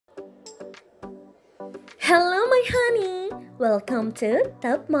Hello my honey! Welcome to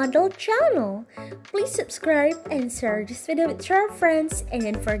Top Model channel. Please subscribe and share this video with your friends and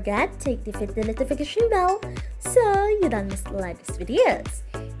don't forget to activate the notification bell so you don't miss the latest videos.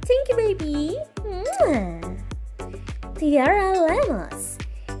 Thank you baby! Mwah. Tiara Lemos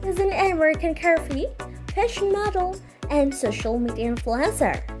is an American curvy, fashion model, and social media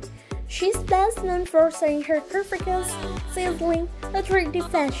influencer. She's best known for sharing her curvaceous, sizzling, attractive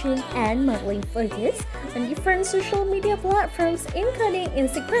fashion and modeling photos on different social media platforms including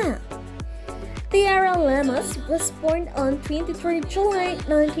Instagram. Tiara Lemos was born on 23 July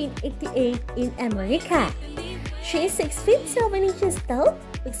 1988 in America. She is 6 feet 7 inches tall,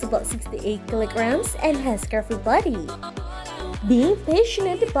 weighs about 68 kilograms, and has curvy body. Being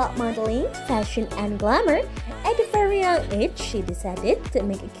passionate about modeling, fashion, and glamour, at a very young age, she decided to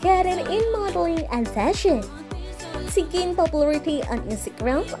make a career in modeling and fashion. She gained popularity on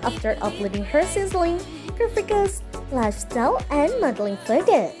Instagram after uploading her sizzling, curvaceous lifestyle and modeling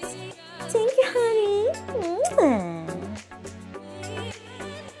photos. Thank you